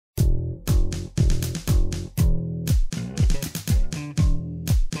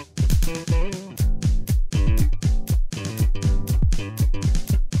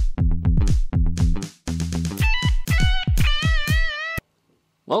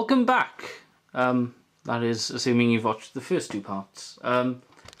Welcome back. That is assuming you've watched the first two parts.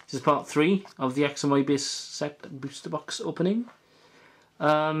 This is part 3 of the X and Y base set booster box opening.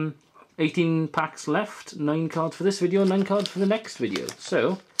 18 packs left, 9 cards for this video, 9 cards for the next video.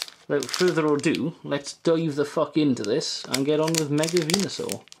 So, without further ado, let's dive the fuck into this and get on with Mega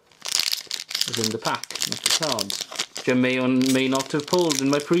Venusaur. As in the pack, not the cards. Which I may or may not have pulled in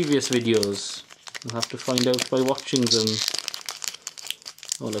my previous videos. You'll have to find out by watching them.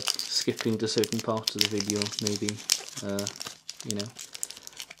 Or like skipping to certain parts of the video, maybe. You know.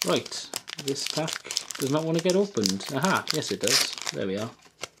 Right, this pack does not want to get opened. Aha, yes it does. There we are.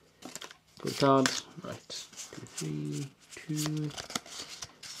 Good card. Right. 2, 3,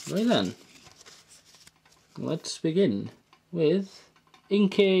 2. Right then. Let's begin with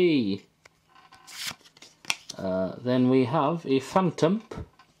Inkay. Then we have a Phantom.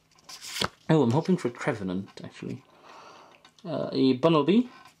 Oh, I'm hoping for a Trevenant actually. A Bunnelby.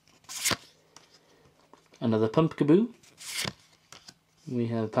 Another Pumpkaboo. We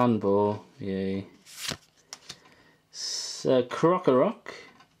have Panball. Yay. Krokorok.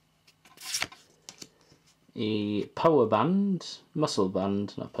 A Power Band. Muscle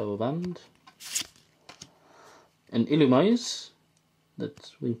Band, not Power Band. An Illumise.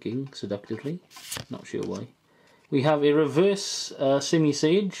 That's winking seductively. Not sure why. We have a reverse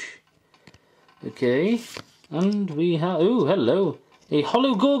Simisage. Okay. And we have... oh, hello. A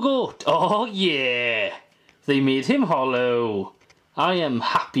Holo Gorgot. Oh, yeah. They made him hollow. I am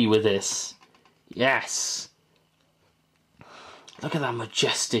happy with this. Yes. Look at that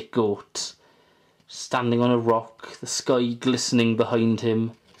majestic goat. Standing on a rock. The sky glistening behind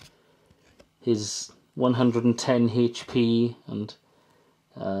him. His 110 HP and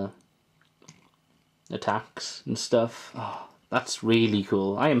attacks and stuff. Oh, that's really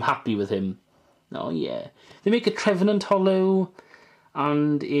cool. I am happy with him. Oh yeah. They make a Trevenant hollow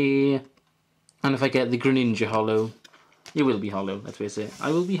and if I get the Greninja hollow, it will be hollow, let's face it.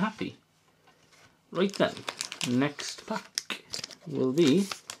 I will be happy. Right then, next pack will be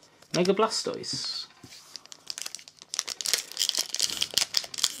Mega Blastoise.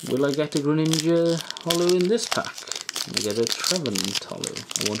 Will I get a Greninja hollow in this pack? Will I get a Trevenant hollow?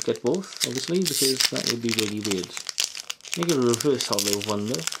 I won't get both, obviously, because that would be really weird. I get a reverse hollow of one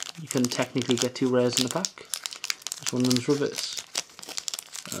though. You can technically get 2 rares in a pack. This one of them's reverse.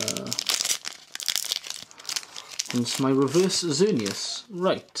 Hence my reverse Xerneas.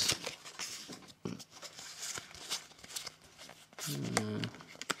 Right.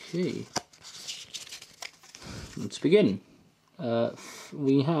 Okay. Let's begin.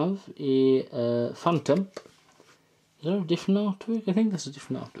 We have a Phantom. Is there a different artwork? I think there's a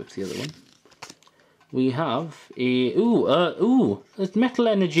different artwork to the other one. We have a... it's Metal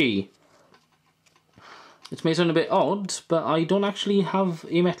Energy. It may sound a bit odd, but I don't actually have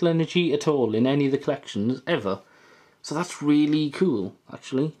a Metal Energy at all in any of the collections, ever. So that's really cool,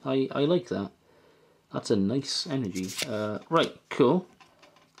 actually. I like that. That's a nice energy. Right, cool.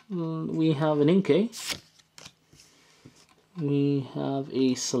 We have an Inkay. We have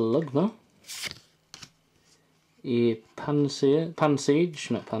a Slugma. A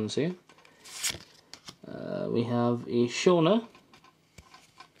Pansage, not Pansear. We have a Shauna,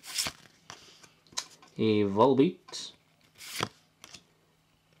 a Volbeat,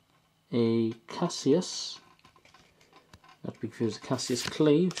 a Cassius, not to be confused with Cassius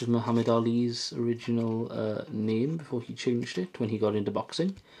Clay, which is Muhammad Ali's original name before he changed it when he got into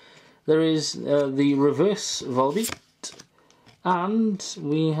boxing. There is the reverse Volbeat, and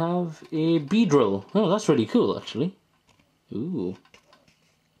we have a Beedrill. Oh, that's really cool actually. Ooh.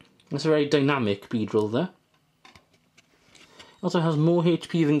 That's a very dynamic Beedrill there. Also has more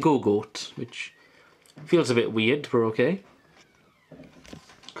HP than Gorgot, which feels a bit weird, but okay.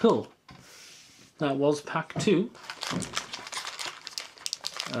 Cool. That was pack 2.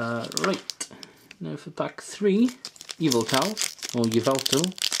 Right. Now for pack 3, Yveltal, or Yveltal.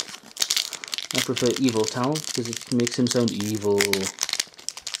 I prefer Yveltal because it makes him sound evil.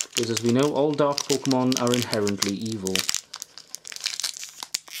 Because as we know, all dark Pokemon are inherently evil.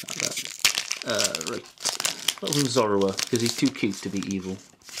 Right. That was Zorua, because he's too cute to be evil.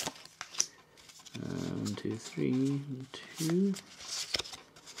 1, 2, 3, 2.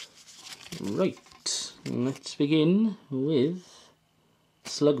 Right. Let's begin with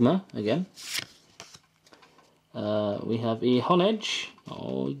Slugma again. We have a Honedge.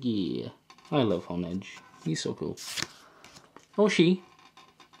 Oh yeah. I love Honedge. He's so cool. Oh she.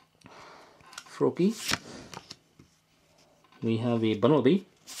 Froakie. We have a Bunnelby.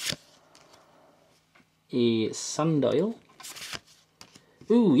 A Sandile.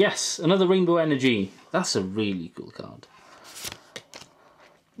 Ooh, yes, another Rainbow Energy. That's a really cool card.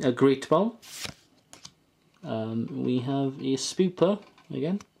 a Great Ball. We have a Spooper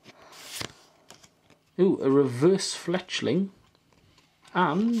again. Ooh, a Reverse Fletchling.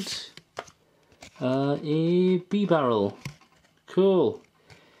 And a B-Barrel. Cool.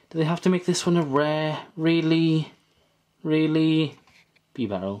 Do they have to make this one a rare? Really? Really?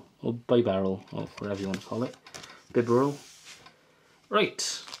 B-Barrel. Or Bi-Barrel. Or whatever you want to call it. Bibbarrel.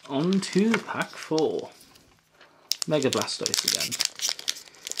 Right. On to pack 4. Mega Blastoise again.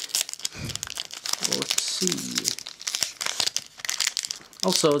 Let's see.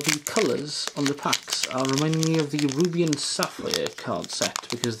 Also, the colours on the packs are reminding me of the Ruby and Sapphire card set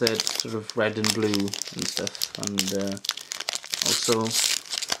because they're sort of red and blue and stuff. And also,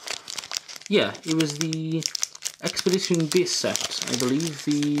 yeah, it was the Expedition base set, I believe,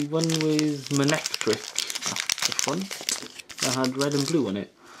 the one with Manectric at the front that had red and blue on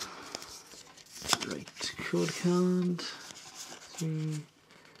it. Right, code card. 3,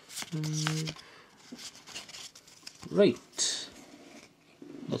 5. Right.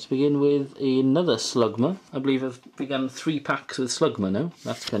 Let's begin with another Slugma. I believe I've begun 3 packs with Slugma now.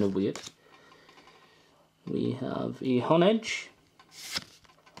 That's kind of weird. We have a Honedge.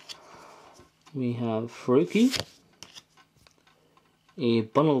 We have Faruki. A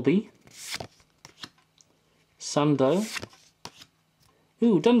Bunnelby. Sandile.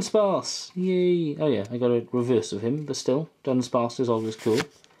 Ooh, Dunsparce! Yay! Oh yeah, I got a reverse of him, but still, Dunsparce is always cool.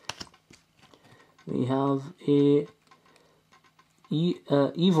 We have a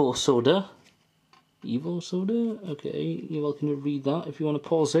Evo Soda. Evo Soda? Okay, you're welcome to read that if you want to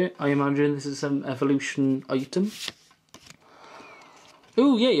pause it. I imagine this is some evolution item.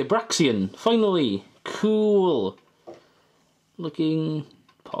 Ooh, yay, a Braxian! Finally! Cool! Looking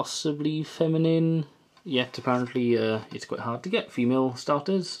possibly feminine. Yet apparently it's quite hard to get female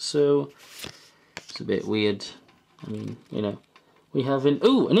starters, so it's a bit weird. I mean, you know. We have an...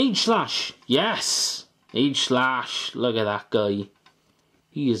 Ooh, an Aegislash! Yes! Aegislash! Look at that guy.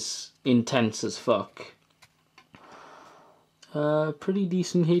 He is intense as fuck. Pretty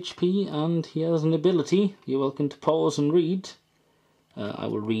decent HP, and he has an ability. You're welcome to pause and read. I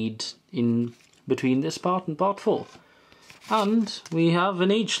will read in between this part and part 4. And we have an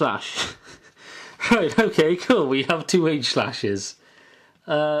Aegislash. Right, okay, cool. We have 2 Aegislashes.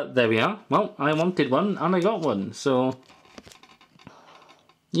 There we are. Well, I wanted one, and I got one, so...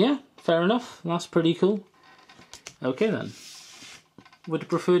 yeah, fair enough. That's pretty cool. Okay, then. Would have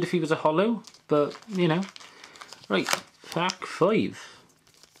preferred if he was a holo, but, you know. Right, pack 5.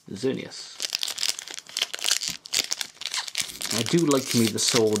 Xerneas. I do like me the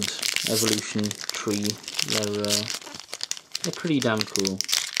sword evolution tree. They're pretty damn cool.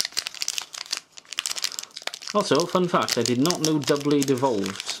 Also, fun fact, I did not know Doublade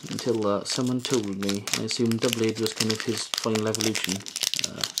evolved until someone told me. I assumed Doublade was kind of his final evolution.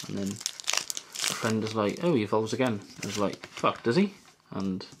 And then a friend was like, oh, he evolves again. I was like, fuck, does he?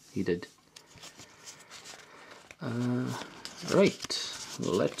 And he did. Right,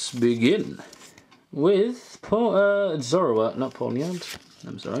 let's begin with Zorua, not Pawniard,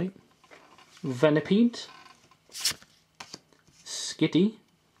 I'm sorry. Venipede. Skitty.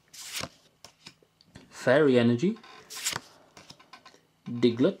 Fairy Energy,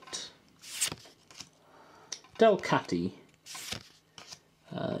 Diglett, Delcatty,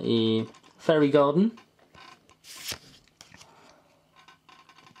 a Fairy Garden,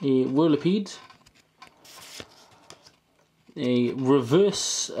 a Whirlipede, a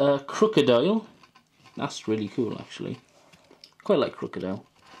Reverse Crocodile. That's really cool, actually. Quite like Crocodile.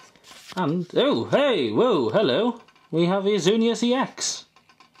 And, oh, hey, whoa, hello. We have a Xerneas EX.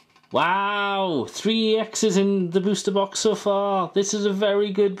 Wow, 3 EXs in the booster box so far. This is a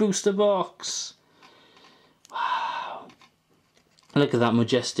very good booster box. Wow. Look at that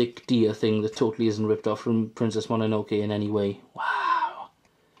majestic deer thing that totally isn't ripped off from Princess Mononoke in any way. Wow.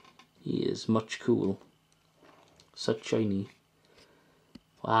 He is much cool. Such shiny.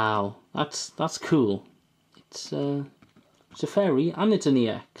 Wow, that's cool. It's a fairy and it's an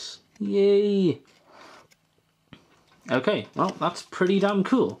EX. Yay. Okay, well, that's pretty damn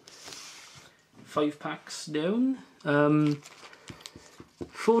cool. 5 packs down. 4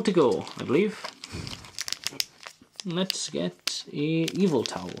 to go, I believe. Let's get a Evil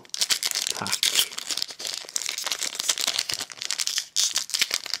Towel pack.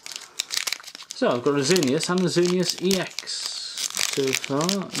 So I've got a Xerneas and a Xerneas EX so far.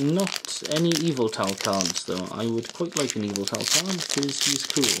 Not any Evil Towel cards though. I would quite like an Evil Towel card because he's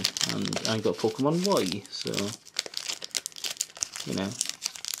cool. And I got Pokemon Y, so... you know.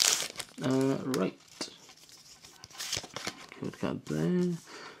 Right. Code card there.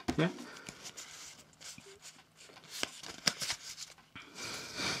 Yeah.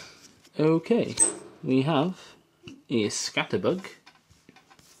 Okay, we have a Scatterbug,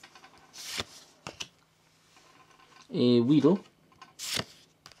 a Weedle,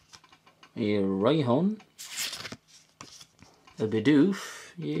 a Rhyhorn, a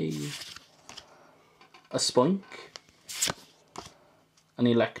Bidoof, yay, a Spoink, an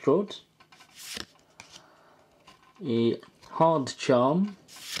Electrode, a Hard Charm,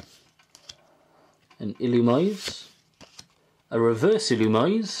 an Illumise, a Reverse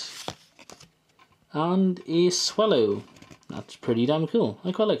Illumise, and a Swallow. That's pretty damn cool.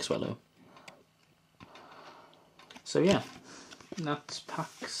 I quite like Swallow. So yeah, that's pack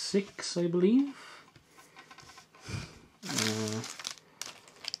 6, I believe.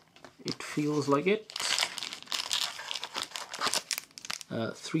 It feels like it.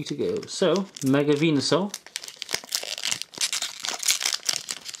 3 to go. So, Mega Venusaur.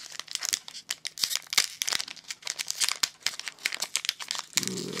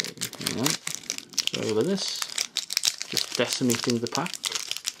 Hang on. Sorry about this. Just decimating the pack.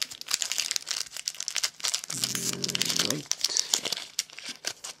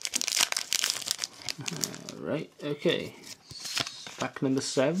 Right, okay. Pack number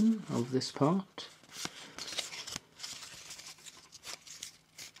 7 of this part.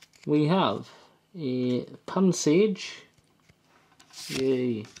 We have a Pansage.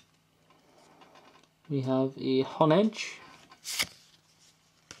 Yay. We have a Honedge.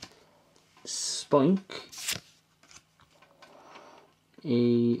 Spoink.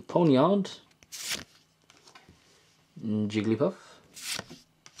 A Ponyard. Jigglypuff.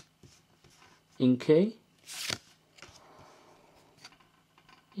 Inkay.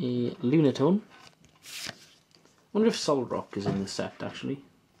 A Lunatone. Wonder if Solrock is in the set actually.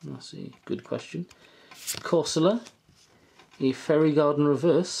 That's a good question. Corsola, a Fairy Garden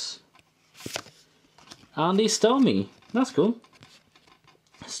Reverse, and a Starmie. That's cool.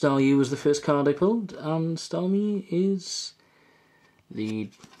 Staryu was the first card I pulled, and Starmie is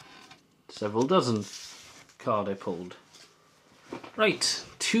the several dozenth card I pulled. Right,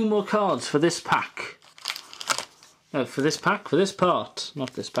 2 more cards for this pack. No, for this part,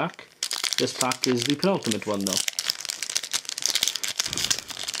 not this pack. This pack is the penultimate one though.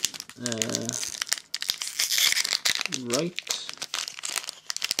 Right.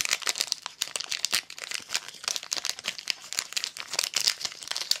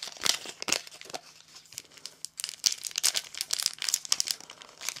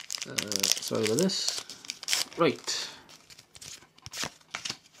 Sorry about this. Right.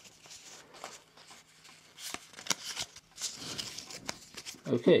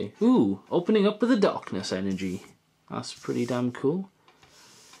 Okay. Ooh, opening up with the Darkness energy. That's pretty damn cool.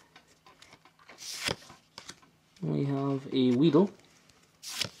 We have a Weedle,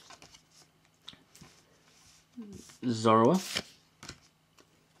 Zorua,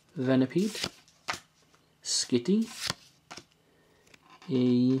 Venipede, Skitty,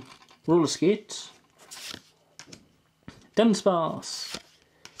 a Roller Skate, Dunsparce,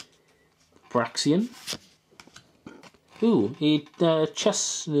 Braxian, ooh, a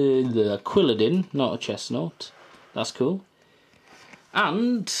Quilladin, not a Chestnut, that's cool,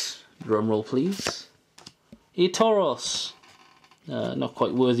 and, drumroll please, a Tauros. Not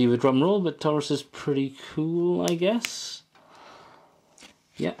quite worthy of a drum roll, but Tauros is pretty cool, I guess.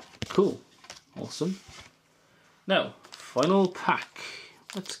 Yeah, cool. Awesome. Now, final pack.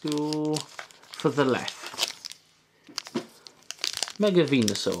 Let's go for the left. Mega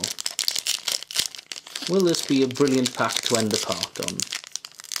Venusaur. Will this be a brilliant pack to end the part on?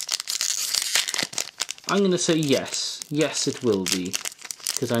 I'm going to say yes. Yes, it will be.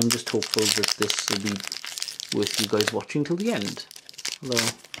 Because I'm just hopeful that this will be worth you guys watching till the end.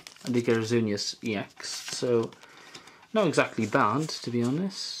 Although I did get a Xerneas EX, so not exactly bad to be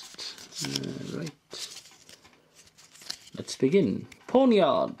honest. Right, let's begin.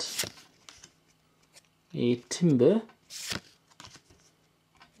 Ponyard, a Timber,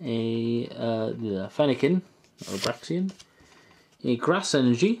 a Fennekin or Braxian, a Grass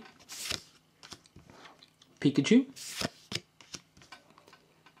Energy, Pikachu,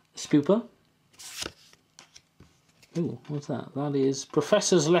 Spooper. Ooh, what's that? That is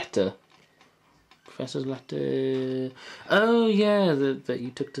Professor's Letter. Professor's Letter. Oh yeah, that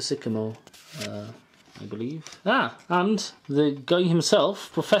you took to Sycamore, I believe. Ah, and the guy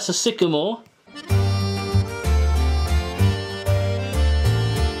himself, Professor Sycamore.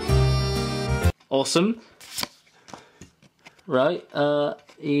 Awesome. Right,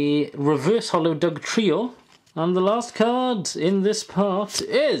 a Reverse Hollow Dug Trio, and the last card in this part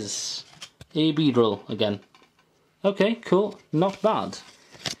is a Beedrill again. Okay, cool. Not bad.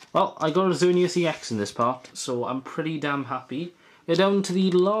 Well, I got a Xerneas EX in this part, so I'm pretty damn happy. We're down to the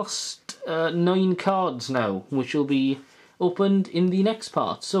last 9 cards now, which will be opened in the next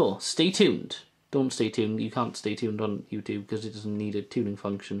part. So stay tuned. Don't stay tuned. You can't stay tuned on YouTube because it doesn't need a tuning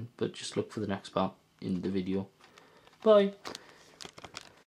function. But just look for the next part in the video. Bye.